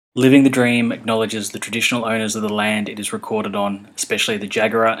Living the Dream acknowledges the traditional owners of the land it is recorded on, especially the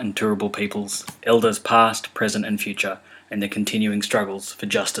Jagera and Turrbal peoples, elders past, present and future, and their continuing struggles for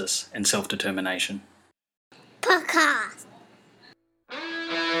justice and self-determination. Podcast.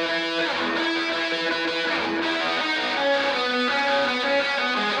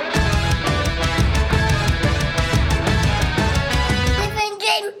 Living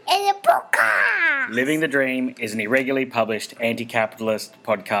Dream is a podcast. Living the Dream is an irregularly published anti-capitalist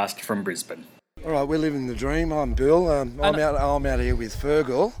podcast from Brisbane. All right, we're living the dream. I'm Bill. I'm out here with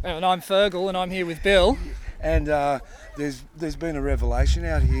Fergal, And I'm Fergal, and I'm here with Bill. and there's been a revelation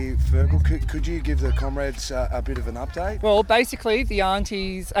out here, Fergal. Could you give the comrades a bit of an update? Well, basically, the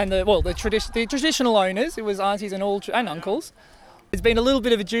aunties and the traditional owners, it was aunties and and uncles. There's been a little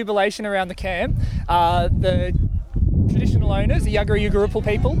bit of a jubilation around the camp. The traditional owners, the Yagara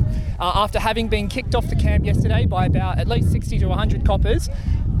people, after having been kicked off the camp yesterday by about at least 60 to 100 coppers,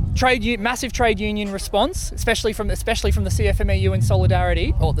 massive trade union response, especially from the CFMEU in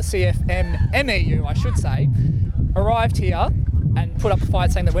Solidarity, or the CFMMEU, I should say, arrived here and put up a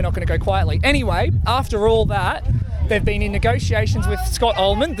fight saying that we're not going to go quietly. Anyway, after all that, they've been in negotiations with Scott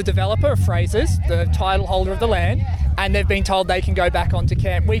Ullman, the developer of Frasers, the title holder of the land, and they've been told they can go back onto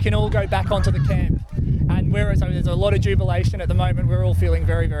camp. We can all go back onto the camp. And there's a lot of jubilation at the moment. We're all feeling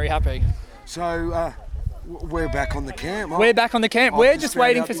very, very happy. So we're back on the camp. We're back on the camp. I've We're just just found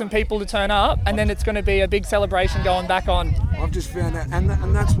waiting out for some people to turn up, and then it's going to be a big celebration going back on. I've just found out, and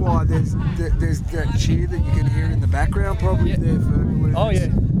that's why there's that cheer that you can hear in the background, probably there, Fergal. Oh, yeah.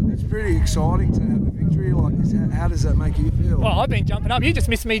 It's pretty exciting to have a victory like this. How does that make you feel? Well, I've been jumping up. You just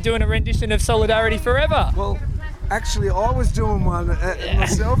missed me doing a rendition of Solidarity Forever. Well, actually, I was doing one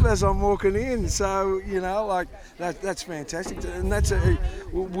myself as I'm walking in, so that's fantastic. And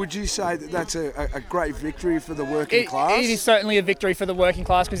would you say that that's a great victory for the working class? It is certainly a victory for the working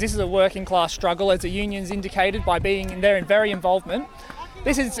class, because this is a working class struggle, as the unions indicated by being in their very involvement.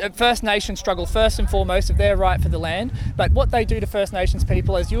 This is a First Nation struggle, first and foremost, of their right for the land. But what they do to First Nations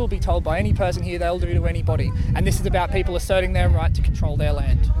people, as you will be told by any person here, they'll do to anybody. And this is about people asserting their right to control their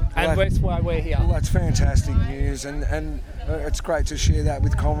land. And that's why we're here. Well, that's fantastic news, and it's great to share that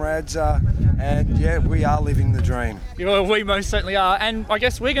with comrades. And yeah, we are living the dream. Well, we most certainly are. And I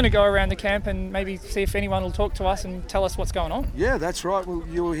guess we're going to go around the camp and maybe see if anyone will talk to us and tell us what's going on. Yeah, that's right. Well,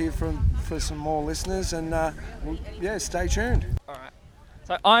 you'll hear for some more listeners, and stay tuned. All right.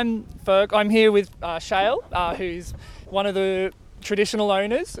 So I'm Ferg. I'm here with Shale, who's one of the traditional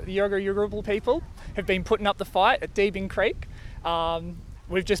owners. The Yagara people have been putting up the fight at Deebing Creek.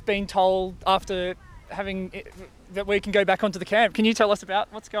 We've just been told after having that we can go back onto the camp. Can you tell us about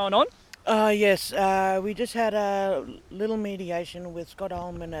what's going on? Yes, we just had a little mediation with Scott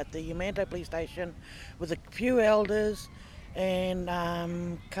Ullman at the Yamanto Police Station with a few elders and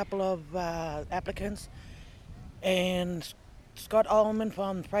a couple of applicants. And Scott Ullman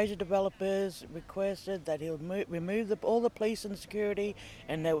from Fraser Developers requested that he'll remove all the police and security,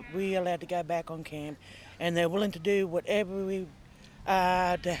 and that we're allowed to go back on camp. And they're willing to do whatever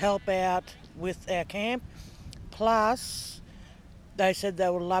to help out with our camp. Plus, they said they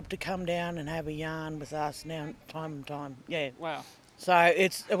would love to come down and have a yarn with us now, time and time. Yeah. Wow. So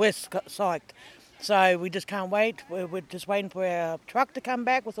we're psyched. So we just can't wait. We're just waiting for our truck to come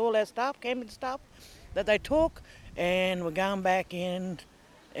back with all our stuff, camping stuff that they took, and we're going back in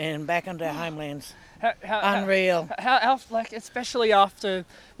and back into our homelands. Unreal. How especially after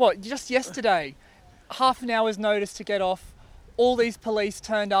just yesterday, half an hour's notice to get off. All these police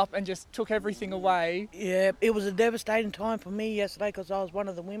turned up and just took everything away. Yeah, it was a devastating time for me yesterday, because I was one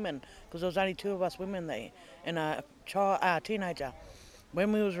of the women, because there was only two of us women there and a teenager.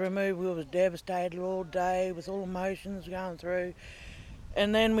 When we was removed, we was devastated all day with all emotions going through.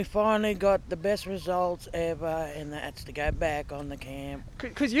 And then we finally got the best results ever, and that's to go back on the camp.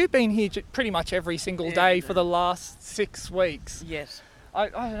 Because you've been here pretty much every single day for the last 6 weeks. Yes. I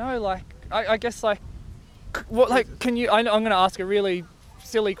don't know, I guess can you? I'm going to ask a really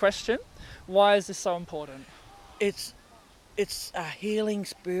silly question. Why is this so important? It's a healing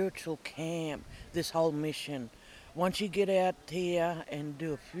spiritual camp, this whole mission. Once you get out here and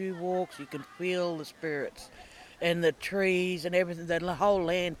do a few walks, you can feel the spirits and the trees and everything. The whole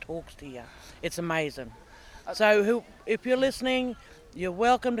land talks to you. It's amazing. So if you're listening, you're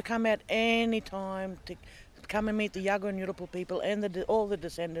welcome to come out any time to come and meet the Yagara and Yurupul people and all the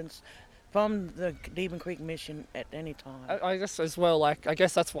descendants from the Deebing Creek Mission at any time. I guess as well, I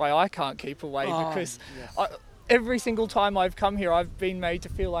guess that's why I can't keep away, because every single time I've come here, I've been made to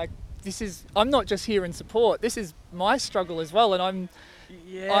feel like I'm not just here in support, this is my struggle as well, and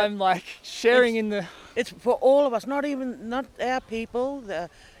I'm like sharing in the It's for all of us, not our people, the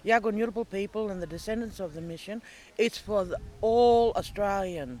Yagara Yurupul people and the descendants of the mission. It's for all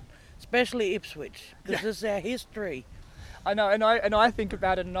Australian, especially Ipswich, because this is our history. I know, and I think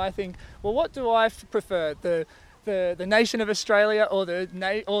about it, and I think, well, what do I prefer, the nation of Australia or the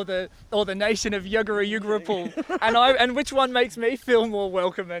nation of Yagara Yugurapul, and which one makes me feel more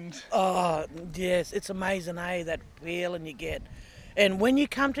welcome? And Oh yes, it's amazing, that feeling you get, and when you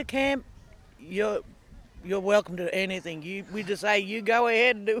come to camp, you're welcome to anything. We just say you go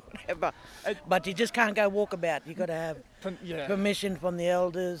ahead and do whatever, but you just can't go walk about. You got to have permission from the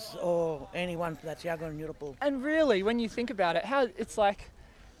elders or anyone that's Yagara Yurupul. And really, when you think about it, how it's like,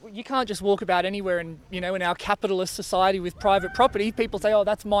 you can't just walk about anywhere in our capitalist society with private property. People say, oh,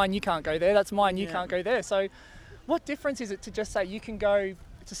 that's mine, you can't go there, that's mine, you can't go there. So what difference is it to just say you can go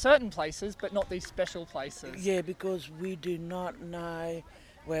to certain places but not these special places? Yeah, because we do not know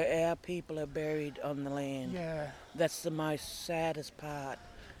where our people are buried on the land. Yeah. That's the most saddest part.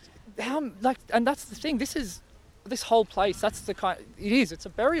 And that's the thing, this whole place, that's the kind, it's a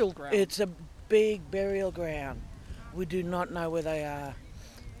burial ground. It's a big burial ground. We do not know where they are.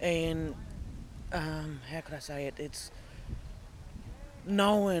 And how could I say it? It's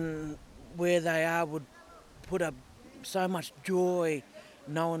knowing where they are would put up so much joy,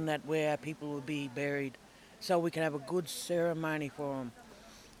 knowing that where our people will be buried, so we can have a good ceremony for them.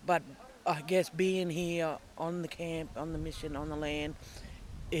 But I guess being here on the camp, on the mission, on the land,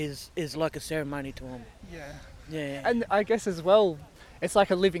 is like a ceremony to them. Yeah. Yeah. And I guess as well, it's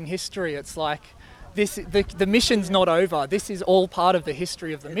like a living history. It's like the mission's not over. This is all part of the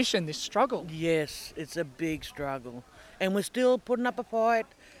history of the mission, this struggle. Yes, it's a big struggle. And we're still putting up a fight.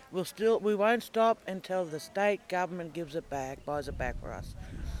 We won't stop until the state government gives it back, buys it back for us.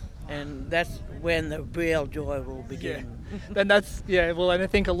 And that's when the real joy will begin. Yeah. And and I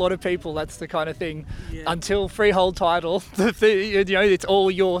think a lot of people, that's the kind of thing, until freehold title, it's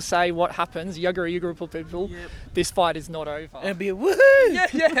all your say what happens, Yagara Yugurapul people, this fight is not over. And be a woohoo!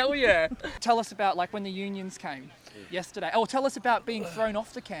 Yeah, hell yeah. Tell us about when the unions came yesterday. Oh, tell us about being thrown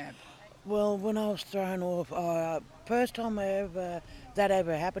off the camp. Well, when I was thrown off, first time that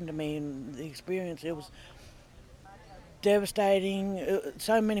ever happened to me, and the experience, it was devastating.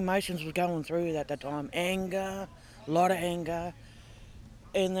 So many emotions was going through at that time. Anger, a lot of anger,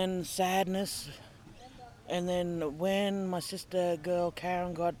 and then sadness. And then when my sister girl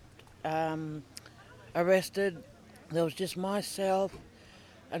Karen got arrested, there was just myself,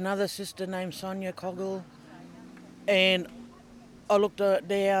 another sister named Sonia Coggle, and I looked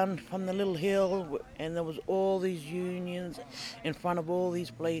down from the little hill, and there was all these unions in front of all these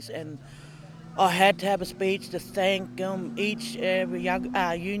police, and I had to have a speech to thank them, every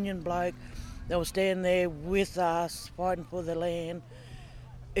union bloke that was standing there with us, fighting for the land.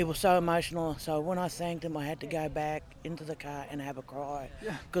 It was so emotional, so when I thanked them, I had to go back into the car and have a cry,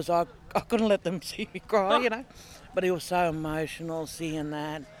 because I couldn't let them see me cry, But it was so emotional seeing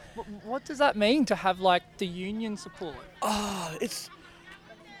that. What does that mean to have the union support? Oh,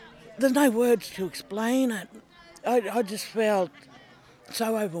 there's no words to explain it. I just felt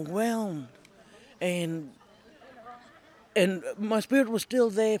so overwhelmed, and my spirit was still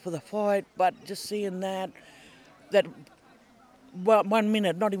there for the fight, but just seeing that well, 1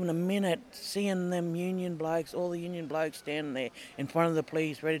 minute, not even a minute, seeing them union blokes, all the union blokes standing there in front of the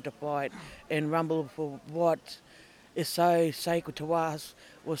police ready to fight and rumble for what is so sacred to us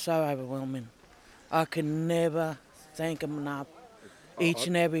was so overwhelming. I can never thank them enough, each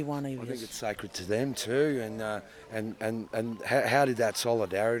and every one of you. I think it's sacred to them too, and how did that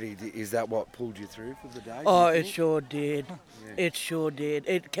solidarity, is that what pulled you through for the day? Oh, it sure did. It sure did.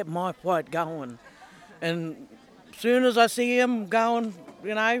 It kept my fight going. And as soon as I see them going,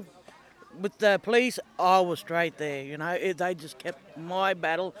 with the police, I was straight there, They just kept my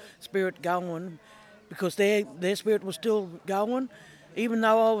battle spirit going, because their spirit was still going. Even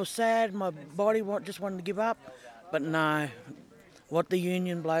though I was sad, my body just wanted to give up. But no, what the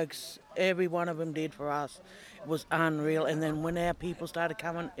union blokes, every one of them did for us, was unreal. And then when our people started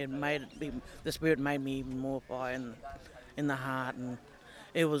coming, the spirit made me even more fire in the heart, and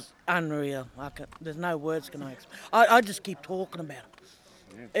it was unreal. There's no words can I explain. I just keep talking about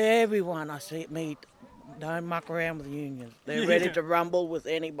it. Everyone I meet don't muck around with the unions. They're ready to rumble with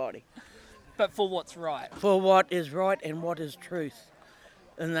anybody. But for what's right. For what is right and what is truth.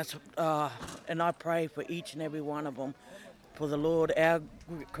 And that's and I pray for each and every one of them, for the Lord, our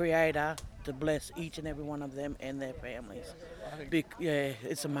Creator, to bless each and every one of them and their families.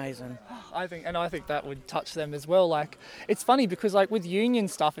 It's amazing. I think that would touch them as well. It's funny because with union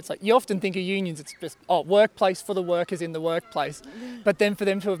stuff, it's you often think of unions, it's just workplace for the workers in the workplace, but then for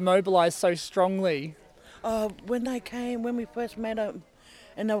them to have mobilised so strongly When we first met them,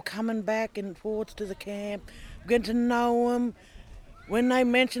 and they were coming back and forwards to the camp, getting to know them. When they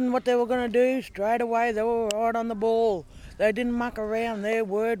mentioned what they were going to do, straight away they were right on the ball. They didn't muck around. Their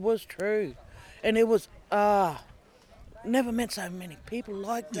word was true, and it was never met so many people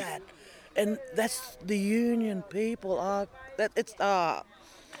like that. And that's the Union people. I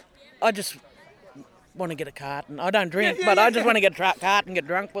just want to get a carton. I don't drink, but I just want to get a cart and get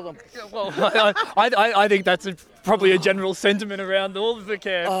drunk with them. Well, I think that's probably a general sentiment around all of the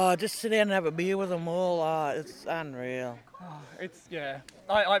camp. Oh, just sit down and have a beer with them all. Oh, it's unreal.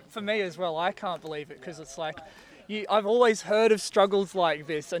 For me as well, I can't believe it because it's like, I've always heard of struggles like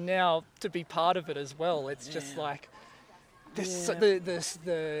this, and now to be part of it as well, it's just like this.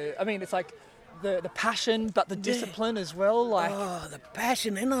 I mean, it's like the passion, but the discipline as well. Like, the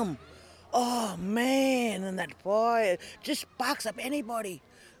passion in them. Oh man, and that fire just sparks up anybody.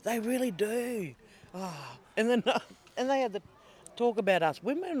 They really do. Oh, and then they had to talk about us.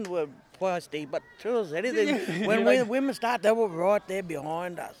 Women were feisty, but true as anything, when the women start, they were right there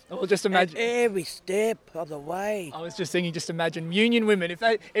behind us. Well, just imagine at every step of the way. I was just thinking, just imagine Union women.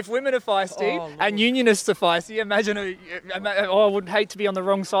 If women are feisty and Unionists are feisty, imagine. I would hate to be on the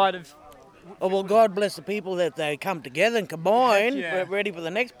wrong side of. Oh, well, God bless the people that they come together and combine. We're ready for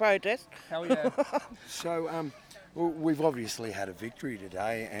the next protest. Hell yeah. So, we've obviously had a victory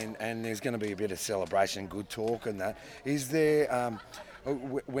today, and there's going to be a bit of celebration, good talk and that. Is there...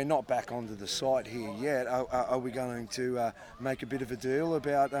 we're not back onto the site here yet. Are we going to make a bit of a deal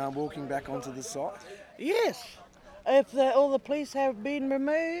about walking back onto the site? Yes. If all the police have been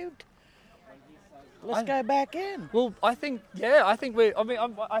removed, let's go back in. Well, I think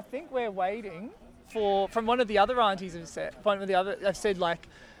we're waiting for. From one of the other aunties have said like,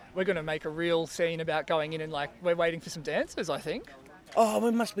 we're going to make a real scene about going in and like we're waiting for some dancers. I think. Oh,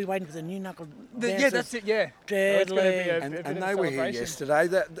 we must be waiting for the new knuckle dancers. Yeah, that's it. Yeah. Deadly. And they were here yesterday.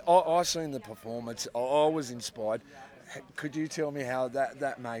 I seen the performance. I was inspired. Could you tell me how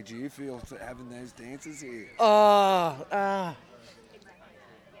that made you feel having those dancers here?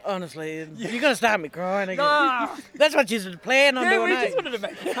 Honestly, you're going to start me crying again. No. That's what you planned on doing. Yeah, we just wanted to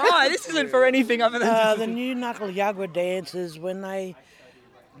make you cry. This isn't for anything other than... the new knuckle Yagara dancers, when they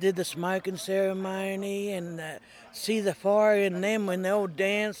did the smoking ceremony and see the fire in them when they were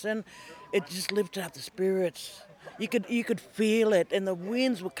dancing, it just lifted up the spirits. You could feel it, and the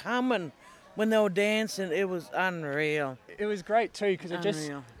winds were coming when they were dancing. It was unreal. It was great too because it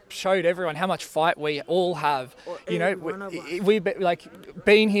just showed everyone how much fight we all have. You know, we've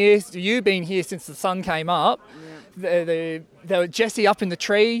been here. You've been here since the sun came up. Yeah. There were Jesse up in the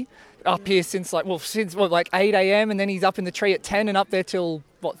tree, up here since 8 a.m. and then he's up in the tree at 10 and up there till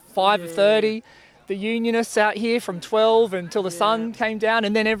 5:30. The Unionists out here from 12 until the sun came down,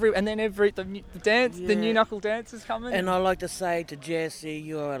 and then the new knuckle dancers coming. And I like to say to Jesse,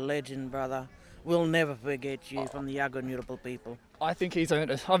 you're a legend, brother. We'll never forget you from the Yagara Nuripal people. I think he's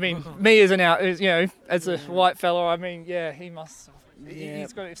earned it. I mean, me as a white fella, I mean, he must.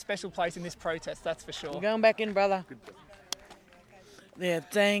 He's got a special place in this protest, that's for sure. We're going back in, brother. Yeah,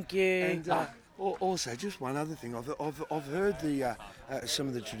 thank you. And also, just one other thing. I've heard some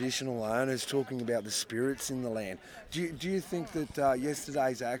of the traditional owners talking about the spirits in the land. Do you think that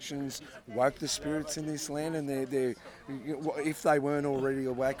yesterday's actions woke the spirits in this land, and they're if they weren't already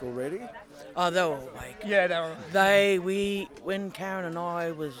awake already? Oh, they were awake. Yeah, they were. When Karen and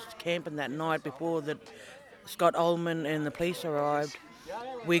I was camping that night before that Scott Ullman and the police arrived,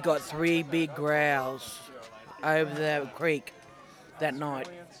 we got 3 big growls over the creek that night.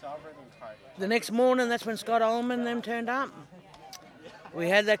 The next morning, that's when Scott Ullman and them turned up. We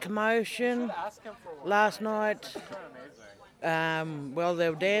had that commotion last night. They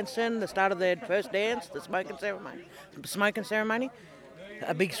were dancing. They started their first dance, the smoking ceremony.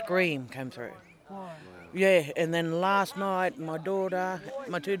 A big scream came through. Yeah, and then last night, my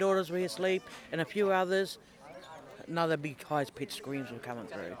 2 daughters were asleep, and a few others. Another big high-pitched screams were coming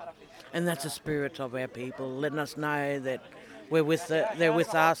through. And that's the spirits of our people, letting us know that they're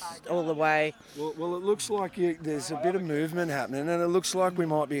with us all the way. Well, it looks like there's a bit of movement happening, and it looks like we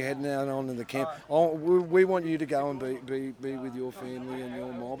might be heading out onto the camp. We want you to go and be with your family and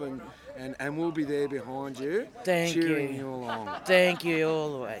your mob, and we'll be there behind you, cheering you along. Thank you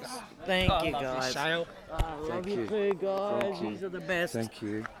always. Thank you, guys. Shale. Love you too, guys. These are the best. Thank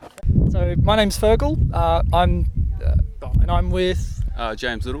you. So my name's Fergal. I'm with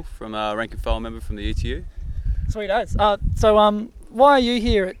James Little from rank and file member from the ETU. Sweet as. Why are you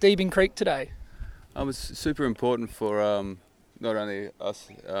here at Deebing Creek today? It's super important for not only us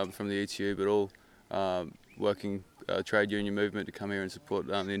from the ETU, but all working trade union movement to come here and support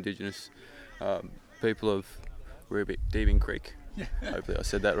the Indigenous people of Deebing Creek. Hopefully I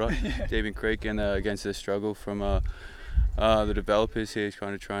said that right. Deebing Creek, and against the struggle from the developers here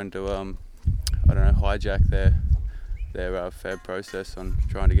trying to hijack their fair process on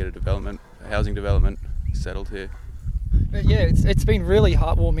trying to get a housing development settled here. Yeah, it's been really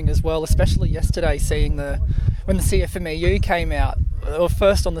heartwarming as well, especially yesterday seeing when the CFMEU came out, or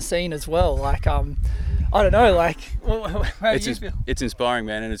first on the scene as well. Like, I don't know, like, how do you feel? It's inspiring,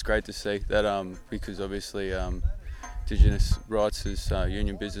 man, and it's great to see that because obviously Indigenous rights is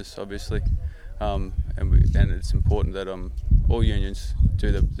union business, obviously, and it's important that all unions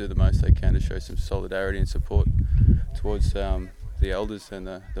do the most they can to show some solidarity and support towards the elders and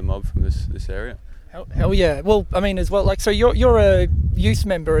the mob from this area. Hell yeah! Well, I mean, as well, like, so you're a youth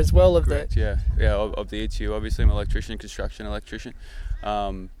member as well of Correct, yeah, of the ETU. Obviously, I'm an electrician, construction electrician,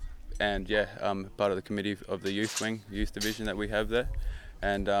 and I'm part of the committee of the youth wing, youth division that we have there,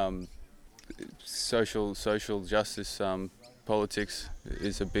 and social justice, politics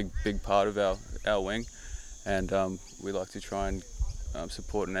is a big part of our wing, and we like to try and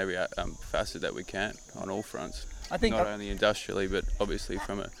support in every facet that we can on all fronts. I think not only industrially, but obviously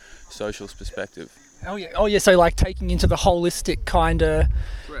from a social perspective. Oh yeah. So like taking into the holistic kind of.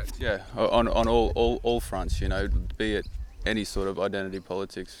 Correct. Yeah, on all fronts. You know, be it any sort of identity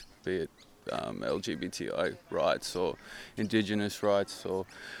politics, be it LGBTI rights or Indigenous rights or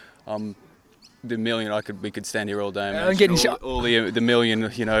the million. We could stand here all day and all the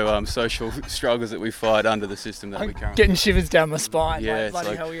million social struggles that we fight under the system that we currently. Getting shivers down my spine. Yeah, like,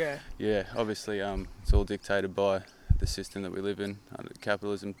 bloody hell yeah. Yeah, obviously it's all dictated by the system that we live in.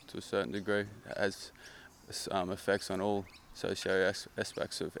 Capitalism to a certain degree has effects on all socio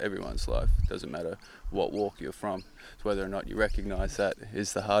aspects of everyone's life. It doesn't matter what walk you're from. It's whether or not you recognise that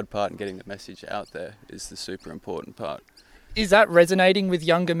is the hard part, and getting the message out there is the super important part. Is that resonating with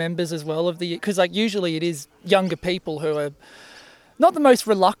younger members as well because like usually it is younger people who are not the most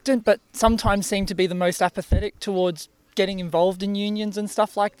reluctant, but sometimes seem to be the most apathetic towards getting involved in unions and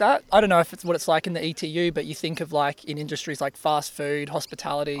stuff like that. I don't know if it's what it's like in the ETU, but you think of like in industries like fast food,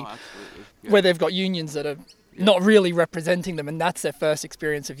 hospitality, where they've got unions that are not really representing them, and that's their first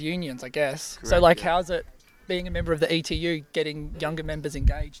experience of unions, I guess. Correct, so like, how's it being a member of the ETU, getting younger members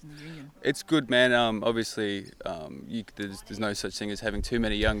engaged in the union? It's good, man. Obviously, there's no such thing as having too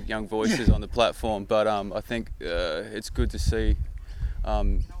many young voices on the platform, but I think it's good to see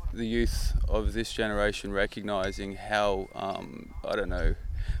the youth of this generation recognising how I don't know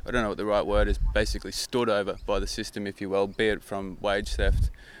what the right word is, basically stood over by the system, if you will, be it from wage theft,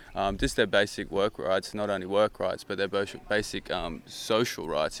 just their basic work rights, not only work rights, but their basic social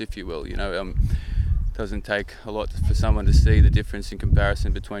rights, if you will. Doesn't take a lot for someone to see the difference in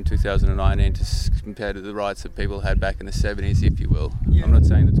comparison between 2019 compared to the rights that people had back in the 70s, if you will. Yeah. I'm not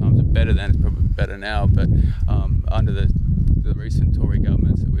saying the times are better then, it's probably better now, but under the recent Tory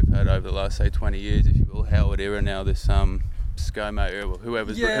governments that we've had over the last, say, 20 years, if you will, Howard era now, this ScoMo era,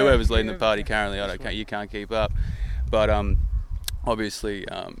 whoever's leading the party currently, you can't keep up. But obviously,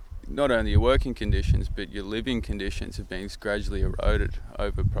 not only your working conditions, but your living conditions have been gradually eroded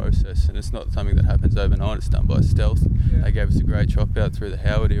over process, and it's not something that happens overnight, it's done by stealth. Yeah. They gave us a great chop out through the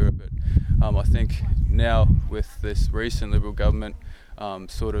Howard era, but I think now with this recent Liberal government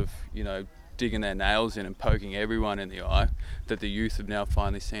digging their nails in and poking everyone in the eye, that the youth have now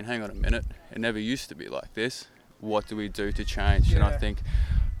finally seen, hang on a minute, it never used to be like this. What do we do to change? Yeah. And I think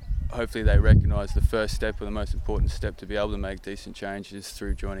hopefully they recognise the first step, or the most important step to be able to make decent change, is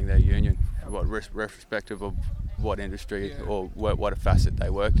through joining their union, irrespective of what industry or what a facet they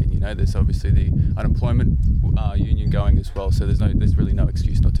work in. There's obviously the unemployment union going as well, so there's really no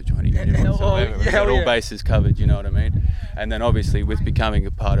excuse not to join a union whatsoever. We've got all bases covered, you know what I mean? And then obviously with becoming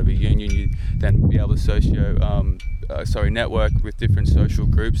a part of a union, you then be able to network with different social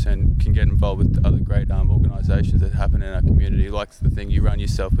groups and can get involved with other great organisations that happen in our community, like the thing you run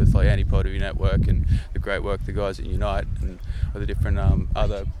yourself with, like Antipode Network, and the great work the guys at Unite and the different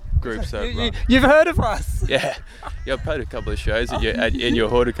other groups that run. You've heard of us? Yeah, I've played a couple of shows in your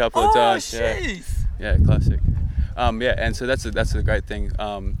hood a couple of times. Jeez. Yeah, classic. And so that's a great thing.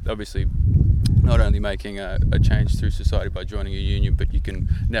 Obviously, not only making a change through society by joining a union, but you can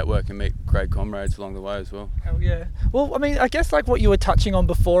network and meet great comrades along the way as well. Hell yeah. Well, I mean, I guess like what you were touching on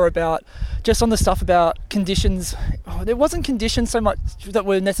before about just on the stuff about conditions, there wasn't conditions so much that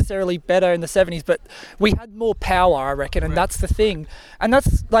were necessarily better in the 70s, but we had more power, I reckon, and that's the thing. And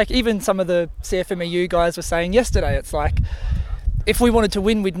that's like even some of the CFMEU guys were saying yesterday, it's like, if we wanted to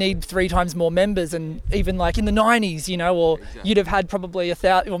win, we'd need 3 times more members, and even like in the 90s, or exactly. You'd have had probably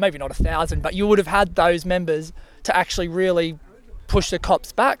 1,000, well maybe not 1,000, but you would have had those members to actually really push the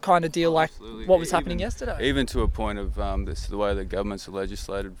cops back kind of deal, like Absolutely. what was happening yesterday. Even to a point of the way the governments are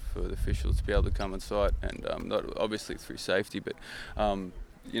legislated for the officials to be able to come on site, and not obviously through safety, but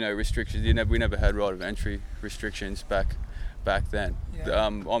restrictions. We never had right of entry restrictions back then. Yeah.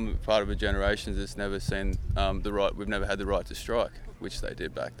 I'm part of a generation that's never seen the right. We've never had the right to strike, which they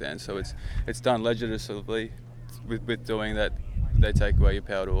did back then. So it's done legislatively. With doing that, they take away your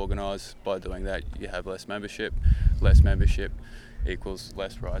power to organise. By doing that, you have less membership. Less membership equals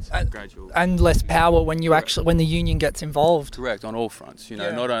less rights. And less power when when the union gets involved. Correct, on all fronts.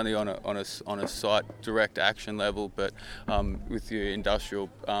 Not only on a site direct action level, but with your industrial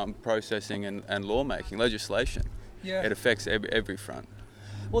processing and lawmaking legislation. Yeah. It affects every front.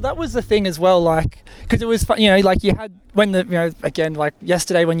 Well, that was the thing as well, like, because it was, like you had, when again, like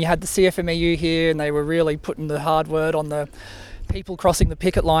yesterday when you had the CFMEU here and they were really putting the hard word on the people crossing the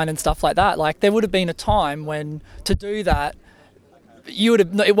picket line and stuff like that, like there would have been a time when to do that,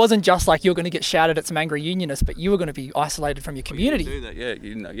 it wasn't just like you're going to get shouted at some angry unionists, but you were going to be isolated from your community. You do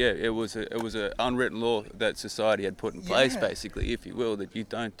that, it was an unwritten law that society had put in place, basically, if you will, that you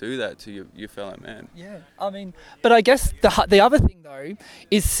don't do that to your fellow man. Yeah, I mean, but I guess the other thing though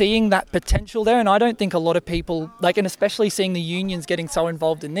is seeing that potential there, and I don't think a lot of people, like, and especially seeing the unions getting so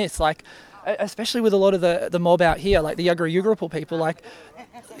involved in this, like, especially with a lot of the mob out here, like the Yagara Yugara people, like,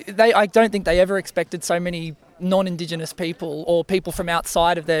 I don't think they ever expected so many non-Indigenous people or people from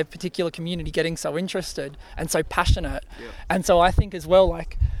outside of their particular community getting so interested and so passionate. Yeah. And so I think as well,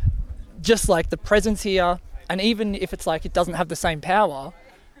 like, just like the presence here, and even if it's like it doesn't have the same power,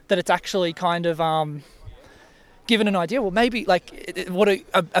 that it's actually kind of given an idea, well, maybe like what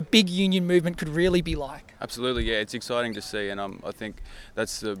a big union movement could really be like. Absolutely, yeah, it's exciting to see, and I think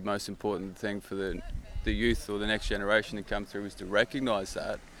that's the most important thing for the youth or the next generation to come through, is to recognise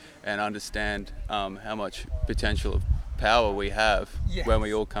that and understand how much potential of power we have when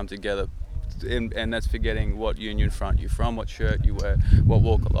we all come together. And that's forgetting what union front you're from, what shirt you wear, what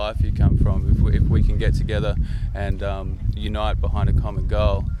walk of life you come from. If we can get together and unite behind a common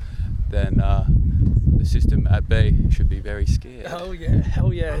goal, then the system at B should be very scared. Oh yeah,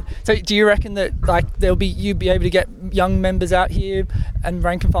 hell yeah. So do you reckon that like you'd be able to get young members out here and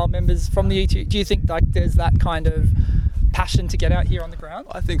rank and file members from the ETU? Do you think like there's that kind of passion to get out here on the ground?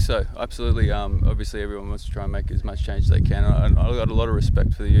 I think so, absolutely. Obviously everyone wants to try and make as much change as they can. I've got a lot of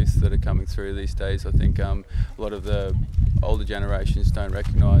respect for the youth that are coming through these days. I think a lot of the older generations don't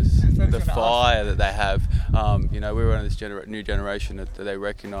recognise the fire that they have. We're one of this new generation that they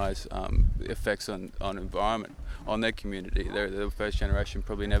recognise the effects on environment, on their community. They're the first generation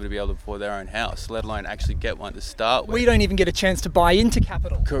probably never to be able to afford their own house, let alone actually get one to start with. We don't even get a chance to buy into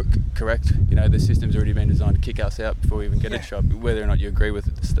capital. Correct. The system's already been designed to kick us out before we even get a job, whether or not you agree with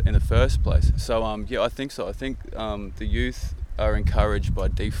it in the first place. So I think so. I think the youth are encouraged by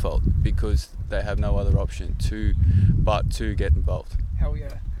default because they have no other option but to get involved. Hell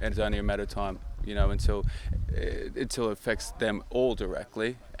yeah. And it's only a matter of time, until it affects them all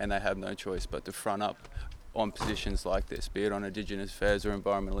directly, and they have no choice but to front up on positions like this, be it on Indigenous affairs or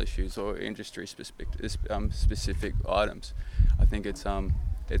environmental issues or industry specific items. I think it's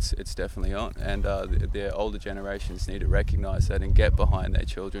definitely on, and the older generations need to recognise that and get behind their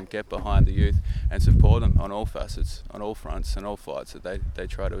children, get behind the youth, and support them on all facets, on all fronts, and all fights that they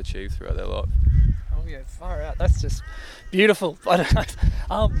try to achieve throughout their life. Oh yeah, far out. That's just beautiful. I don't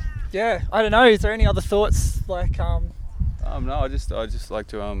know. I don't know. Is there any other thoughts? Like, No, I just like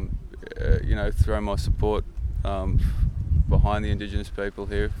to throw my support behind the Indigenous people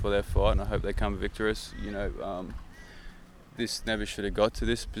here for their fight, and I hope they come victorious. This never should have got to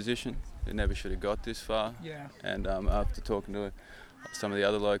this position. It never should have got this far. Yeah. And after talking to some of the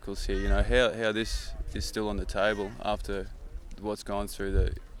other locals here, how this is still on the table after what's gone through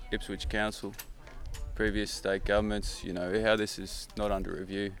the Ipswich Council, previous state governments, how this is not under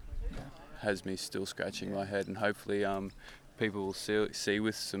review has me still scratching my head, and hopefully people will see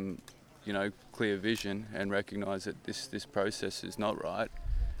with some clear vision and recognise that this process is not right,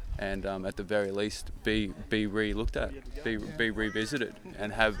 and at the very least be re-looked at, be revisited,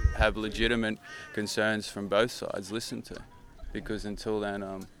 and have legitimate concerns from both sides listened to, because until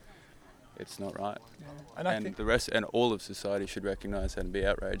then it's not right. And the rest and all of society should recognise that and be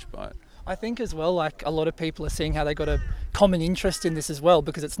outraged by it. I think as well, like, a lot of people are seeing how they got a common interest in this as well,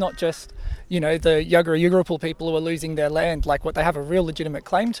 because it's not just, the Yagara Yugara people who are losing their land, like what they have a real legitimate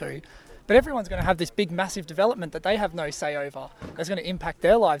claim to, but everyone's going to have this big massive development that they have no say over that's going to impact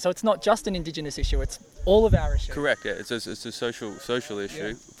their lives. So it's not just an Indigenous issue, it's all of our issues. Correct, yeah. It's a social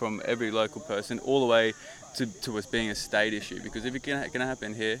issue from every local person all the way to us being a state issue, because if it can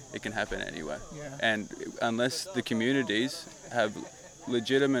happen here, it can happen anywhere. Yeah. And unless the communities have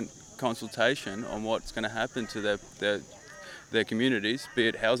legitimate consultation on what's going to happen to their communities, be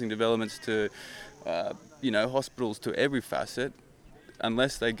it housing developments to hospitals, to every facet.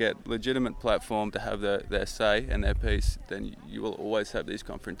 Unless they get legitimate platform to have their say and their piece, then you will always have these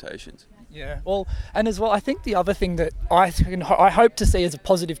confrontations. Yeah, well, and as well, I think the other thing that I hope to see as a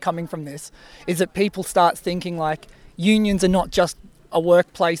positive coming from this is that people start thinking like unions are not just a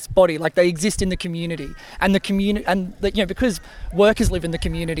workplace body, like they exist in the community, and because workers live in the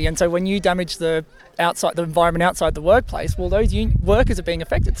community, and so when you damage the environment outside the workplace, well, those workers are being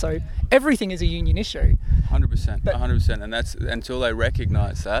affected. So everything is a union issue. 100%, and that's until they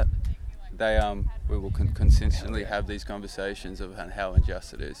recognise that. We will consistently have these conversations of how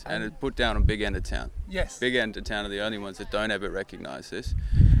unjust it is, and it's put down on big end of town. Yes, big end of town are the only ones that don't ever recognise this,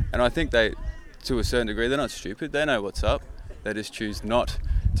 and I think they, to a certain degree, they're not stupid. They know what's up. They just choose not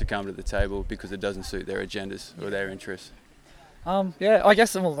to come to the table because it doesn't suit their agendas or their interests. I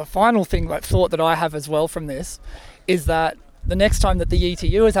guess the final thought that I have as well from this is that the next time that the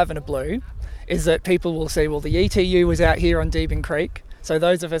ETU is having a blue, is that people will see, well, the ETU was out here on Deebing Creek, so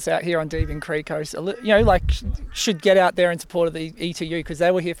those of us out here on Deebing Creek Coast, should get out there in support of the ETU because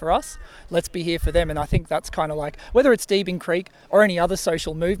they were here for us. Let's be here for them. And I think that's kind of like, whether it's Deebing Creek or any other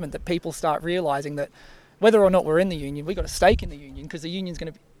social movement, that people start realising that whether or not we're in the union, we've got a stake in the union because the union's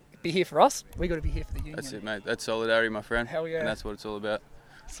going to be here for us. We've got to be here for the union. That's it, mate. That's solidarity, my friend. Hell yeah. And that's what it's all about.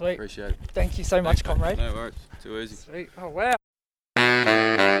 Sweet. Appreciate it. Thank you so much, comrade. No worries. Too easy. Sweet. Oh, wow.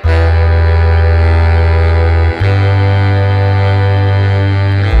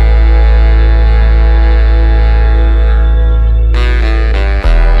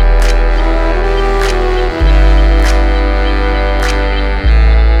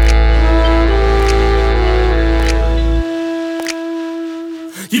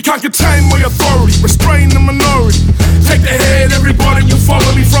 You can't contain my authority, restrain the minority. Take the head, everybody, you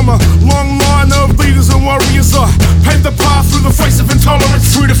follow me from a long line of leaders and warriors. Pave the path through the face of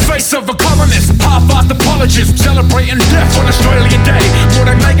intolerance, through the face of a colonist, half-assed apologist, celebrating death on Australia Day. More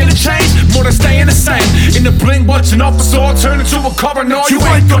than making a change, more than staying the same. In the blink, watch an officer turn into a coroner. You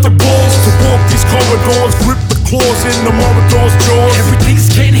ain't got the balls to walk these corridors, grip the claws in the Morador's jaws.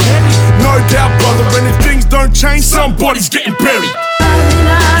 Everything's getting heavy, no doubt, brother. And if things don't change, somebody's getting buried.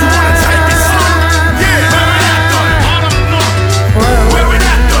 You wanna take this on? Yeah, where it at though? I don't know. Where it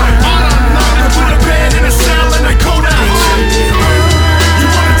at though? I don't know. They put a band in a cell and they call that home. You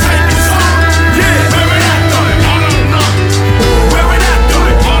wanna take this on? Yeah, where it at though? I don't know. Where it at though?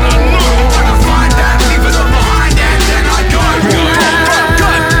 I don't know. I can find that, leave it all behind, and then I go.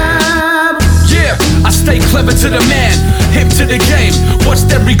 Yeah, I stay clever to the man, hip to the game. Watch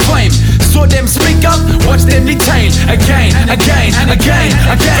them reclaim. Saw them speak up, watch them detain. Again, again, again,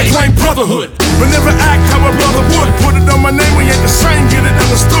 again. Claim brotherhood, but never act how a brother would. Put it on my name, we ain't the same, get it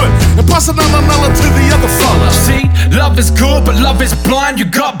understood. And pass it on another to the other fella. See, love is good, but love is blind. You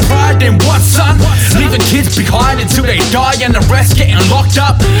got pride in what, son? Leaving kids behind until they die and the rest getting locked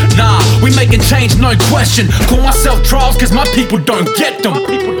up. Nah, we making change, no question. Call myself Trials, cause my people don't get them.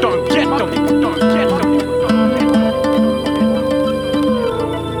 People don't get them. People don't get them.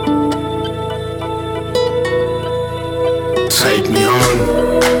 Take me home.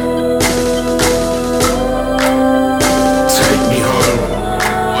 Take me home.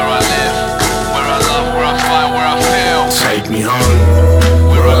 Where I live, where I love, where I fight, where I feel. Take me home.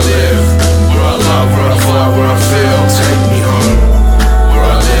 Where I live, where I love, where I fight, where I feel. Take me home. Where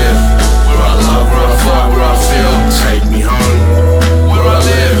I live, where I love, where I fight, where I feel. Take me home. Where I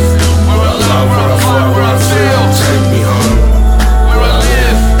live, where I love, where I fight, where I feel. Take me home. Where I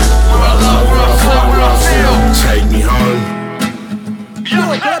live, where I love, where I fight, where I feel. Take me home. Yo,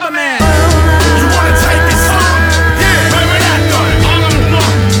 clever man. You wanna take this on? Yeah, where it at though? I don't know.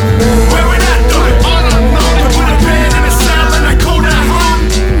 Where it at though? I don't know. They put a band in a cell and they call that home.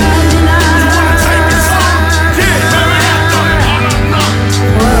 You wanna take this on? Yeah, where it at though? I don't know.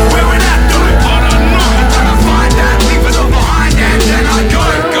 Where it at though? I don't know. I can find that, leave it all behind, and then I go.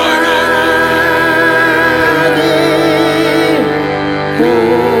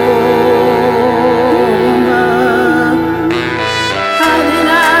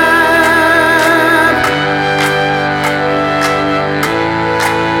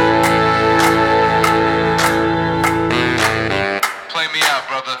 Play me out,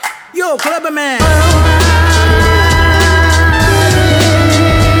 brother. Yo, Clever Man.